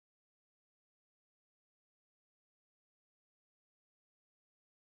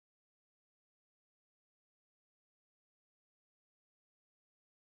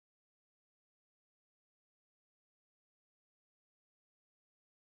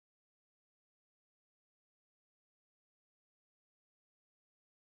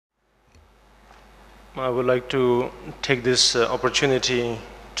I would like to take this opportunity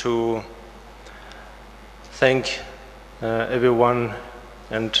to thank everyone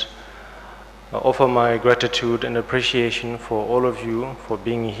and offer my gratitude and appreciation for all of you for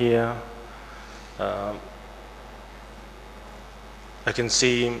being here. I can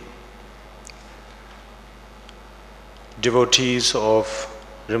see devotees of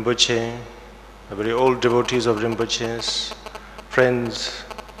Rinpoche, very old devotees of Rinpoche's, friends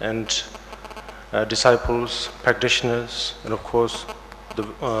and disciples, practitioners, and of course the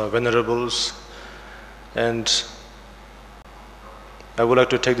venerables. And I would like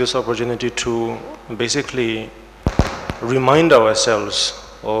to take this opportunity to basically remind ourselves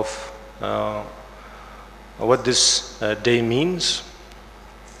of what this day means.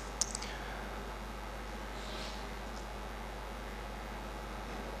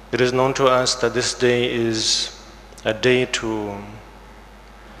 It is known to us that this day is a day to,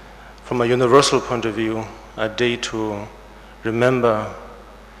 from a universal point of view, a day to remember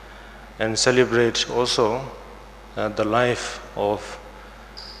and celebrate also the life of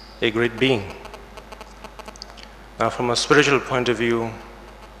a great being. Now, from a spiritual point of view,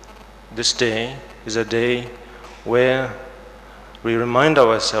 this day is a day where we remind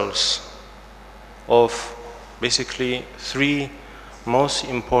ourselves of basically three most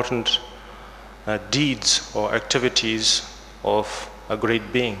important deeds or activities of a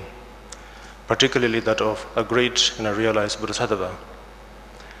great being, particularly that of a great and a realized Bodhisattva.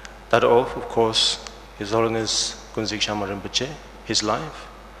 That of course, His Holiness Kunzik Shama Rinpoche, his life.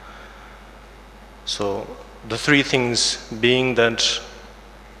 So the three things being that,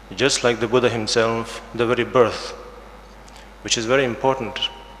 just like the Buddha himself, the very birth, which is very important.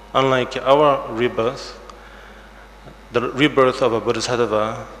 Unlike our rebirth, the rebirth of a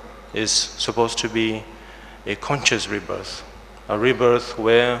Bodhisattva is supposed to be a conscious rebirth, a rebirth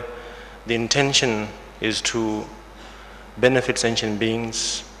where the intention is to benefit sentient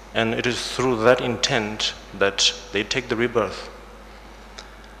beings, and it is through that intent that they take the rebirth.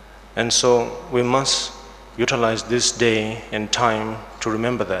 And so we must utilize this day and time to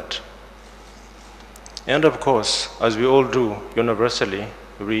remember that. And of course, as we all do universally,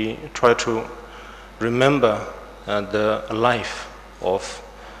 we try to remember the life of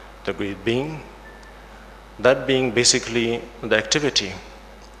the great being, that being basically the activity,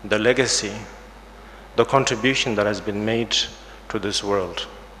 the legacy, the contribution that has been made to this world.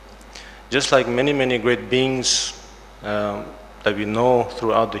 Just like many, many great beings that we know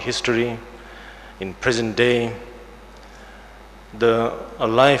throughout the history, in present day, the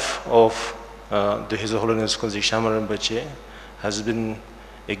life of His Holiness Kunzik Shama Rinpoche has been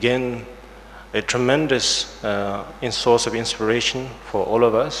again a tremendous source of inspiration for all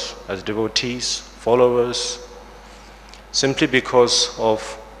of us as devotees, followers, simply because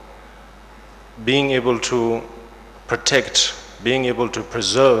of being able to protect, being able to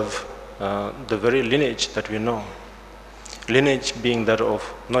preserve the very lineage that we know. Lineage being that of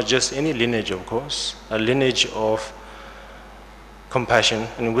not just any lineage, of course, a lineage of compassion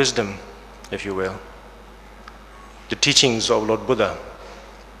and wisdom, if you will. The teachings of Lord Buddha,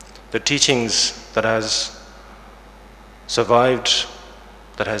 the teachings that has survived,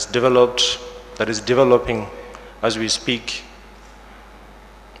 that has developed, that is developing as we speak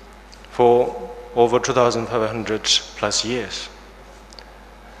for over 2,500 plus years.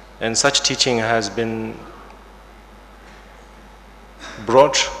 And such teaching has been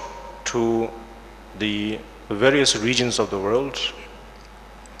brought to the various regions of the world.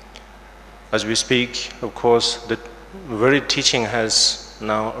 As we speak, of course, the very teaching has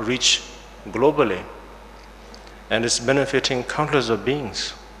now reached globally and is benefiting countless of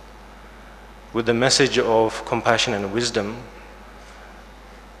beings. With the message of compassion and wisdom,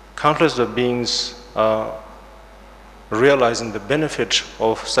 countless of beings are realizing the benefit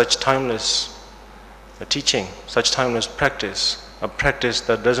of such timeless teaching, such timeless practice, a practice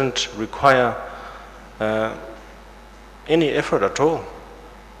that doesn't require any effort at all.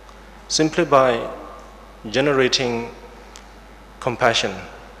 Simply by generating compassion,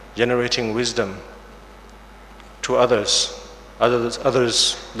 generating wisdom to others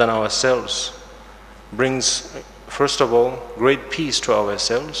than ourselves, brings, first of all, great peace to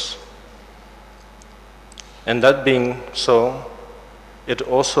ourselves. And that being so, it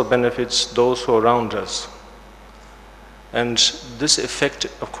also benefits those who are around us. And this effect,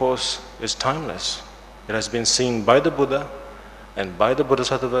 of course, is timeless. It has been seen by the Buddha and by the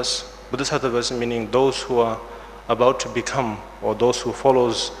Bodhisattvas. Bodhisattvas meaning those who are about to become, or those who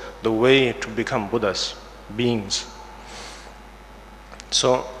follows the way to become Buddhas, beings.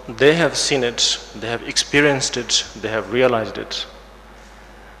 So they have seen it, they have experienced it, they have realized it.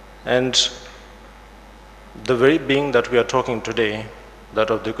 And the very being that we are talking today, that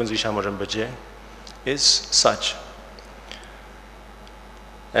of the Kunzi Shamar Rinpoche, is such.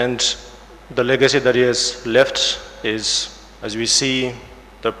 And the legacy that he has left is, as we see,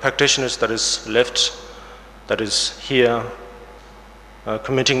 the practitioners that is left, that is here,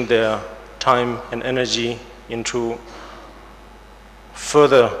 committing their time and energy into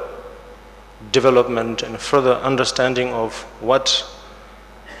further development and further understanding of what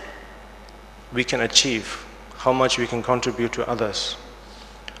we can achieve, how much we can contribute to others,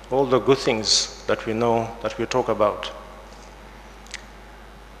 all the good things that we know, that we talk about.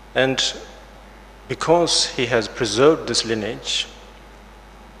 And because he has preserved this lineage,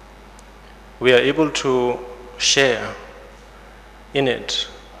 we are able to share in it,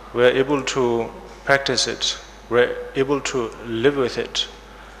 we are able to practice it, we're able to live with it.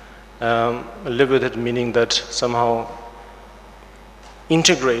 Live with it meaning that somehow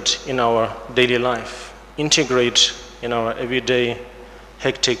integrate in our daily life, integrate in our everyday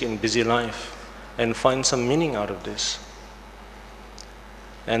hectic and busy life, and find some meaning out of this.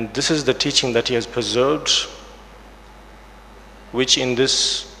 And this is the teaching that he has preserved, which in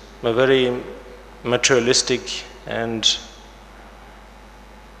this very materialistic and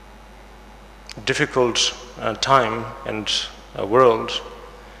difficult time and world,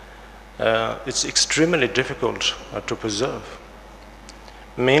 it's extremely difficult to preserve.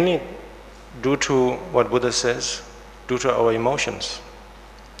 Mainly due to what Buddha says, due to our emotions.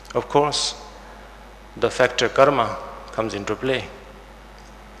 Of course, the factor karma comes into play.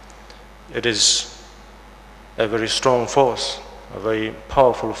 It is a very strong force, a very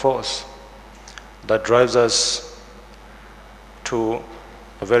powerful force that drives us to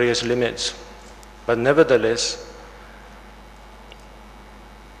various limits. But nevertheless,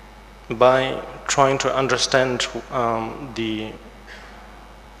 by trying to understand the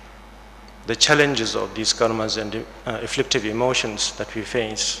challenges of these karmas and afflictive emotions that we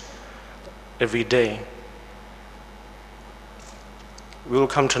face every day, we will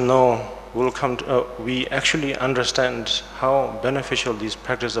come to know, we actually understand how beneficial this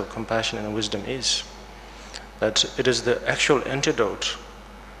practice of compassion and wisdom is. That it is the actual antidote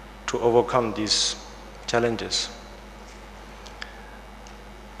to overcome these challenges.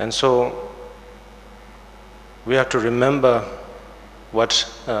 And so we have to remember what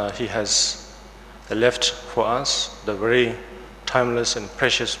he has left for us, the very timeless and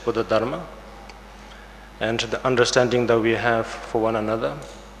precious Buddha Dharma, and the understanding that we have for one another.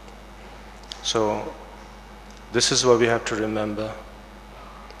 So this is what we have to remember,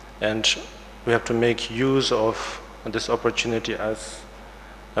 and we have to make use of this opportunity, as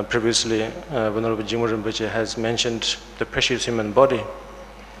previously Venerable Jigme Rinpoche has mentioned the precious human body.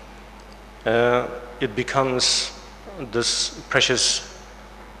 It becomes this precious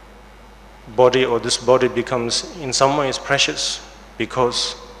body, or this body becomes in some ways precious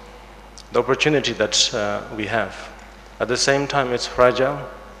because the opportunity that we have. At the same time, it's fragile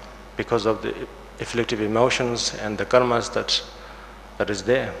because of the afflictive emotions and the karmas that is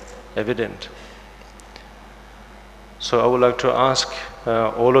there, evident. So I would like to ask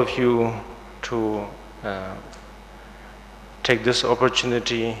all of you to take this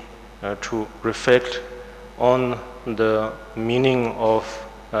opportunity to reflect on the meaning of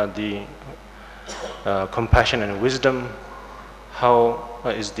the compassion and wisdom. How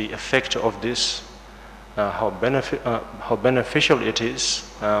is the effect of this? How beneficial it is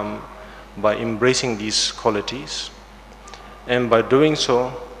by embracing these qualities, and by doing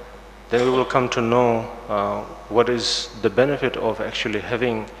so, then we will come to know what is the benefit of actually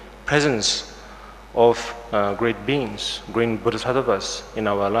having presence of great beings, great bodhisattvas in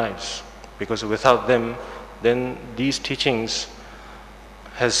our lives. Because without them, then these teachings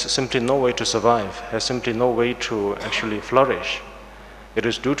has simply no way to survive, has simply no way to actually flourish. It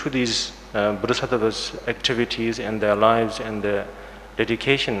is due to these bodhisattvas' activities and their lives and their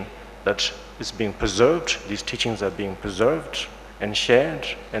dedication that is being preserved, these teachings are being preserved and shared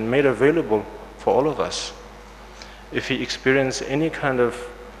and made available for all of us. If we experience any kind of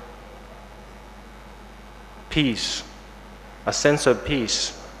peace, a sense of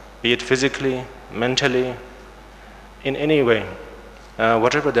peace, be it physically, mentally, in any way,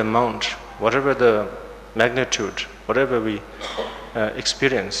 whatever the amount, whatever the magnitude, whatever we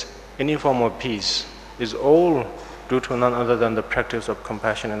experience, any form of peace is all due to none other than the practice of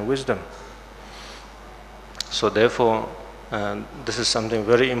compassion and wisdom. So therefore, this is something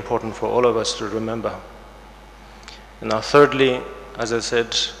very important for all of us to remember. And now thirdly, as I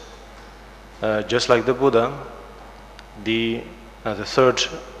said, just like the Buddha, the third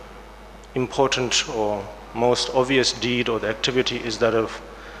important or most obvious deed or the activity is that of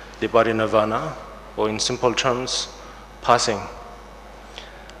the parinirvana, or in simple terms, passing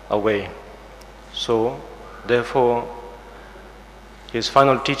away. So, therefore, his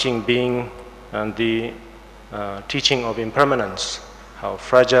final teaching being the teaching of impermanence, how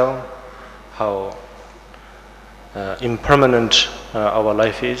fragile, how impermanent our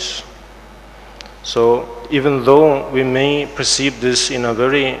life is. So even though we may perceive this in a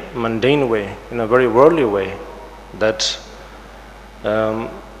very mundane way, in a very worldly way, that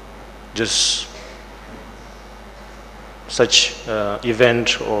just such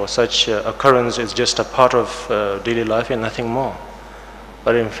event or such occurrence is just a part of daily life and nothing more.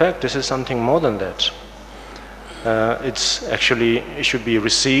 But in fact, this is something more than that. It's actually, it should be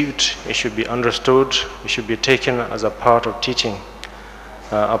received, it should be understood, it should be taken as a part of teaching,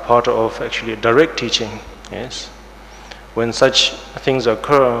 a part of actually direct teaching, yes. When such things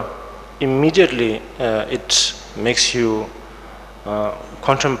occur, immediately it makes you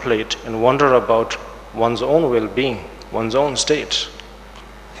contemplate and wonder about one's own well-being, one's own state.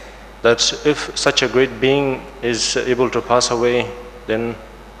 That if such a great being is able to pass away, then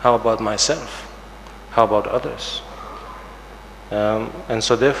how about myself? How about others? And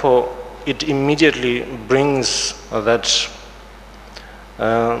so therefore, it immediately brings that,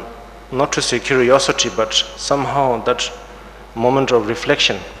 not to say curiosity, but somehow that moment of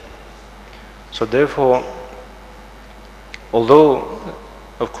reflection. So therefore, although,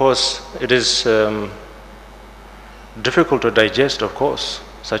 of course, it is difficult to digest, of course,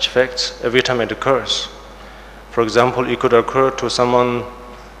 such facts every time it occurs. For example, it could occur to someone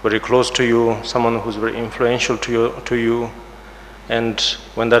very close to you, someone who's very influential to you, and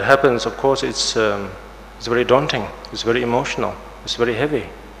when that happens, of course, it's very daunting, it's very emotional, it's very heavy.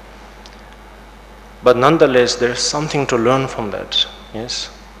 But nonetheless, there's something to learn from that,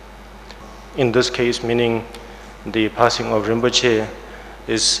 yes. In this case, meaning the passing of Rinpoche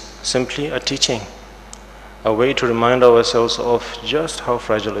is simply a teaching, a way to remind ourselves of just how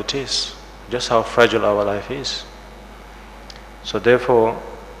fragile it is, just how fragile our life is. So therefore,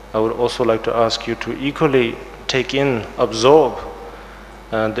 I would also like to ask you to equally take in, absorb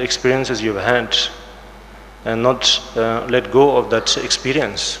the experiences you've had, and not let go of that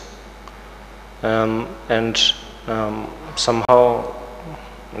experience, and somehow,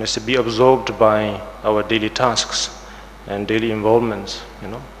 let's say, be absorbed by our daily tasks and daily involvements, you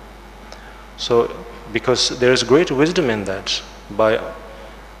know. So, because there is great wisdom in that, by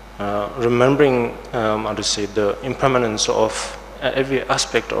remembering, how to say, the impermanence of every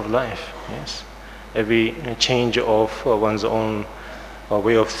aspect of life, yes, every change of one's own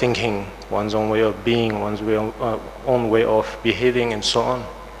way of thinking, one's own way of being, one's own way of behaving, and so on.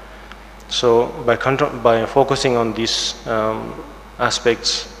 So by focusing on these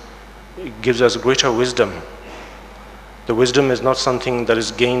aspects, it gives us greater wisdom. The wisdom is not something that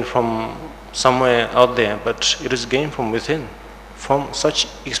is gained from somewhere out there, but it is gained from within, from such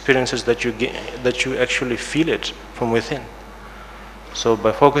experiences that you actually feel it from within. So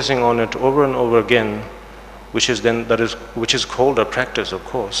by focusing on it over and over again, which is called a practice, of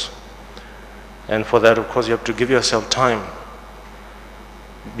course. And for that, of course, you have to give yourself time,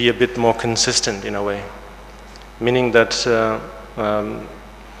 be a bit more consistent in a way, meaning that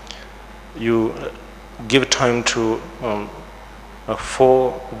you give time to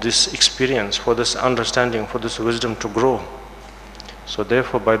for this experience, for this understanding, for this wisdom to grow. So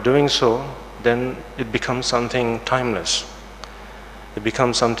therefore, by doing so, then it becomes something timeless. It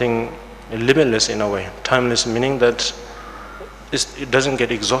becomes something limitless in a way. Timeless meaning that it doesn't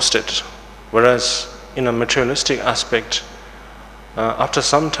get exhausted. Whereas in a materialistic aspect, after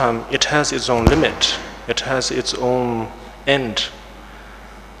some time, it has its own limit. It has its own end.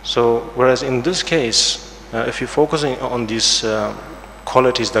 So, whereas in this case, if you're focusing on these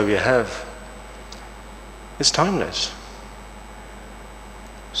qualities that we have, it's timeless.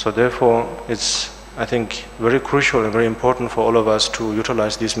 So therefore, it's, I think, very crucial and very important for all of us to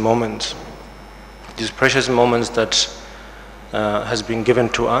utilize these moments, these precious moments that has been given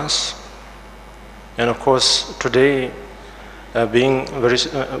to us. And of course, today being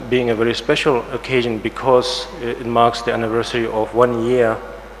a very special occasion because it marks the anniversary of 1 year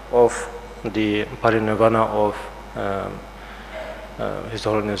of the parinirvana of His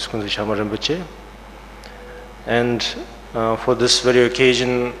Holiness Kunzi Shamar Rinpoche. And for this very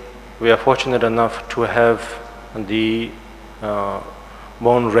occasion, we are fortunate enough to have the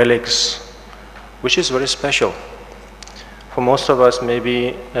bone relics, which is very special. For most of us,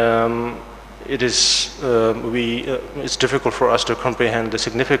 maybe it's difficult for us to comprehend the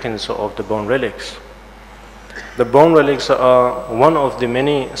significance of the bone relics. The bone relics are one of the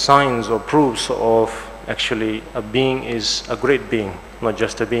many signs or proofs of actually a being is a great being, not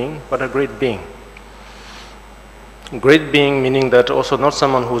just a being, but a great being. Great being meaning that also not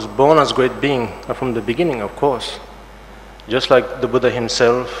someone who's born as great being from the beginning, of course. Just like the Buddha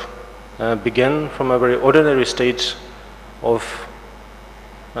himself began from a very ordinary state of,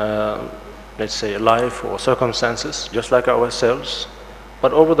 let's say, life or circumstances, just like ourselves.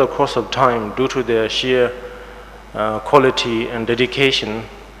 But over the course of time, due to their sheer quality and dedication,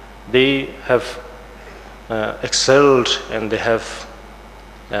 they have excelled and they have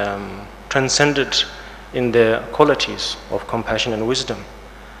transcended in their qualities of compassion and wisdom.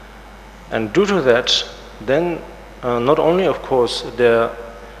 And due to that, then not only, of course, their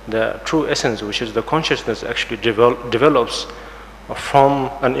true essence, which is the consciousness, actually develops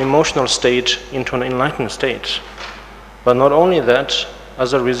from an emotional state into an enlightened state. But not only that,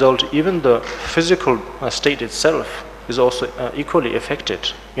 as a result, even the physical state itself is also equally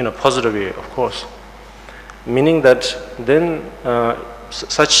affected in a positive way, of course. Meaning that then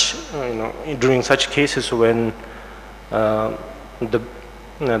during such cases when the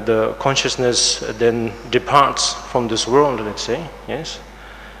consciousness then departs from this world, let's say, yes,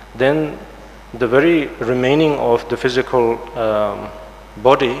 then the very remaining of the physical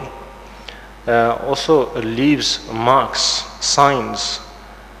body also leaves marks, signs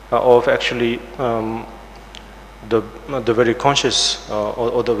of actually the very conscious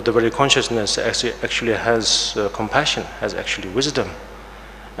or the very consciousness actually has compassion, has actually wisdom.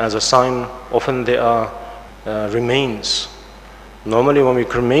 As a sign, often there are remains. Normally when we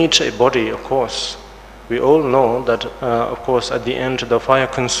cremate a body, of course, we all know that, of course, at the end the fire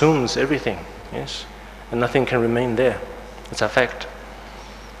consumes everything, yes, and nothing can remain there. It's a fact.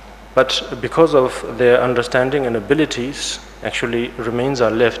 But because of their understanding and abilities, actually remains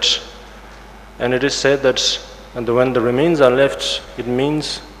are left. And it is said that when the remains are left, it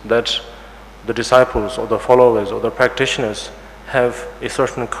means that the disciples or the followers or the practitioners have a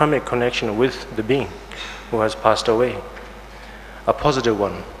certain karmic connection with the being who has passed away, a positive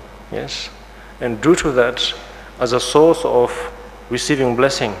one, yes. And due to that, as a source of receiving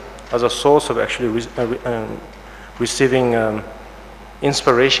blessing, as a source of actually receiving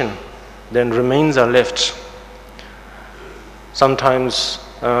inspiration, then remains are left. Sometimes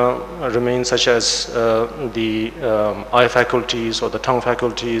remains such as the eye faculties or the tongue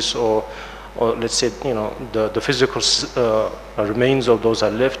faculties, or let's say, the physical remains of those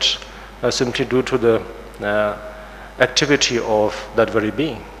are left simply due to the activity of that very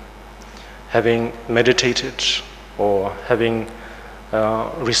being, having meditated or having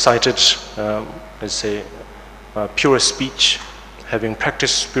recited, let's say, pure speech, having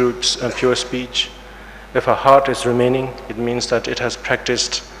practiced pure speech. If a heart is remaining, it means that it has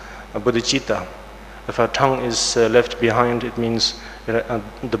practiced bodhicitta. If a tongue is left behind, it means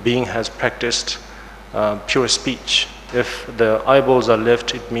the being has practiced pure speech. If the eyeballs are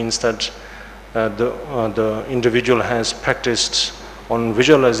left, it means that the individual has practiced on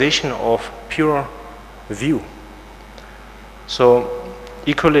visualization of pure view. So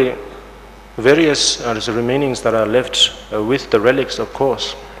equally, various remainings that are left with the relics, of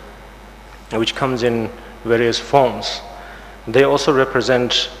course, which comes in various forms, they also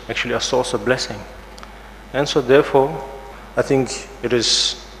represent actually a source of blessing. And so therefore, I think it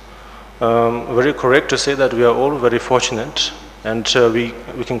is very correct to say that we are all very fortunate, and we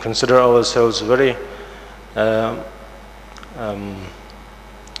can consider ourselves very, I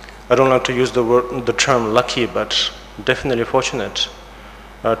don't like to use the term lucky, but definitely fortunate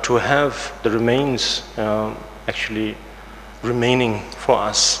to have the remains actually remaining for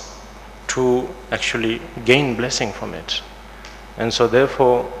us, to actually gain blessing from it. And so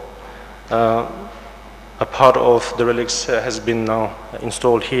therefore, a part of the relics has been now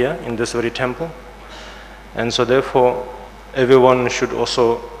installed here in this very temple. And so therefore, everyone should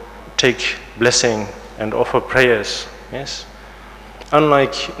also take blessing and offer prayers, yes?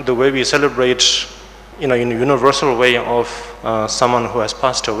 Unlike the way we celebrate, in a universal way of someone who has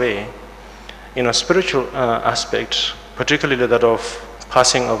passed away, in a spiritual aspect, particularly that of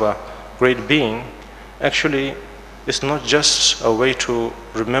passing of a great being, actually it's not just a way to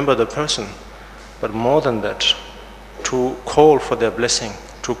remember the person, but more than that, to call for their blessing,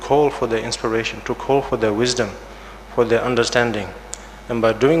 to call for their inspiration, to call for their wisdom, for their understanding. And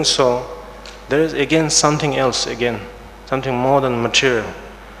by doing so, there is again something else, something more than material.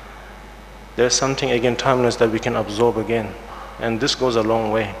 There is something again timeless that we can absorb again. And this goes a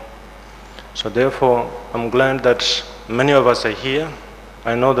long way. So therefore, I'm glad that many of us are here.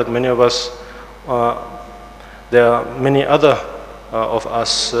 I know that many of us, there are many other of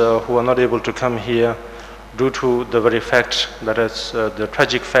us who are not able to come here due to the very fact that the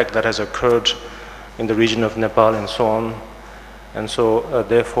tragic fact that has occurred in the region of Nepal and so on. And so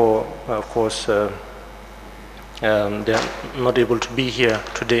therefore, of course, they are not able to be here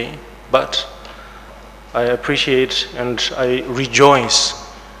today, but I appreciate and I rejoice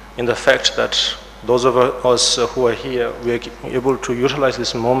in the fact that those of us who are here, we are able to utilize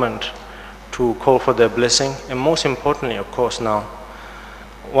this moment to call for their blessing. And most importantly, of course, now,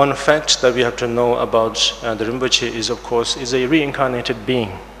 one fact that we have to know about the Rinpoche is, of course, is a reincarnated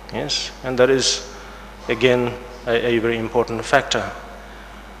being, yes? And that is, again, a very important factor.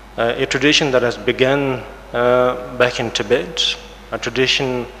 A tradition that has begun back in Tibet, a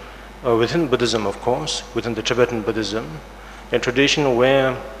tradition within Buddhism, of course, within the Tibetan Buddhism, a tradition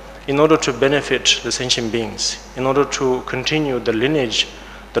where, in order to benefit the sentient beings, in order to continue the lineage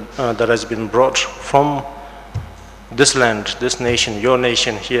that has been brought from this land, this nation, your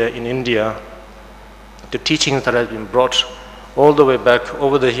nation here in India, the teachings that have been brought all the way back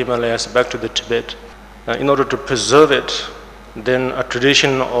over the Himalayas, back to the Tibet, in order to preserve it, then a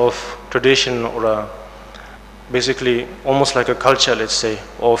tradition or a basically almost like a culture, let's say,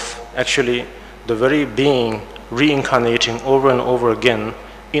 of actually the very being reincarnating over and over again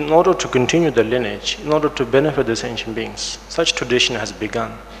in order to continue the lineage, in order to benefit the sentient beings. Such tradition has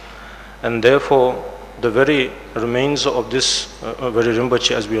begun. And therefore, the very remains of this very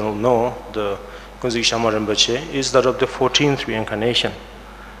Rinpoche, as we all know, the Kunzi Shama Rinpoche, is that of the 14th reincarnation.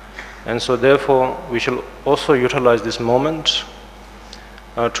 And so therefore, we shall also utilize this moment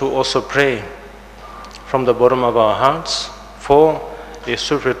to also pray from the bottom of our hearts for a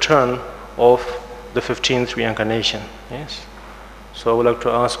swift return of the 15th reincarnation. Yes. So I would like to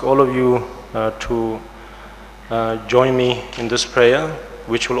ask all of you to join me in this prayer,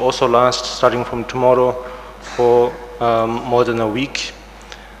 which will also last starting from tomorrow for more than a week,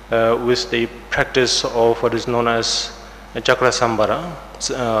 with the practice of what is known as Chakra Sambara,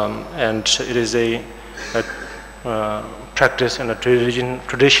 and it is a practice and a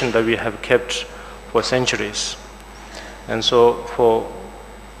tradition that we have kept for centuries. And so for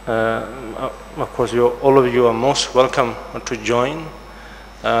of course, all of you are most welcome to join,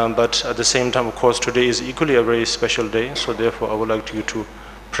 but at the same time, of course, today is equally a very special day, so therefore I would like you to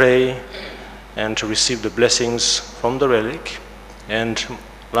pray and to receive the blessings from the relic. And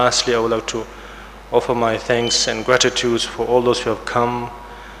lastly, I would like to offer my thanks and gratitude for all those who have come.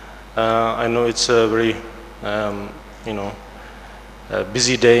 I know it's a very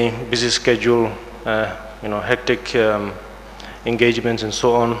busy day, busy schedule, hectic engagements and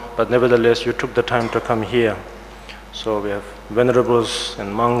so on, but nevertheless you took the time to come here. So we have venerables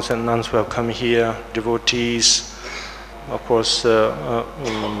and monks and nuns who have come here, devotees, of course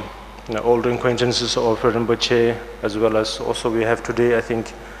older acquaintances of Rinpoche, as well as also we have today, I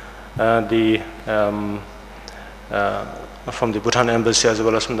think, from the Bhutan Embassy as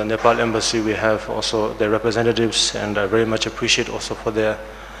well as from the Nepal Embassy, we have also their representatives, and I very much appreciate also for their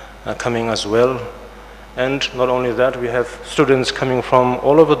coming as well. And not only that, we have students coming from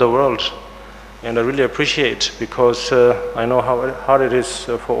all over the world, and I really appreciate, because I know how hard it is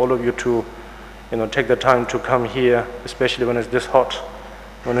for all of you to take the time to come here, especially when it's this hot,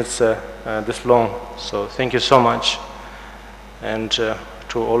 when it's this long. So thank you so much. And to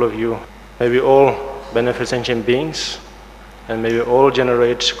all of you, may we all benefit sentient beings, and may we all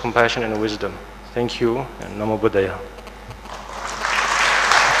generate compassion and wisdom. Thank you, and Namo Buddhaya.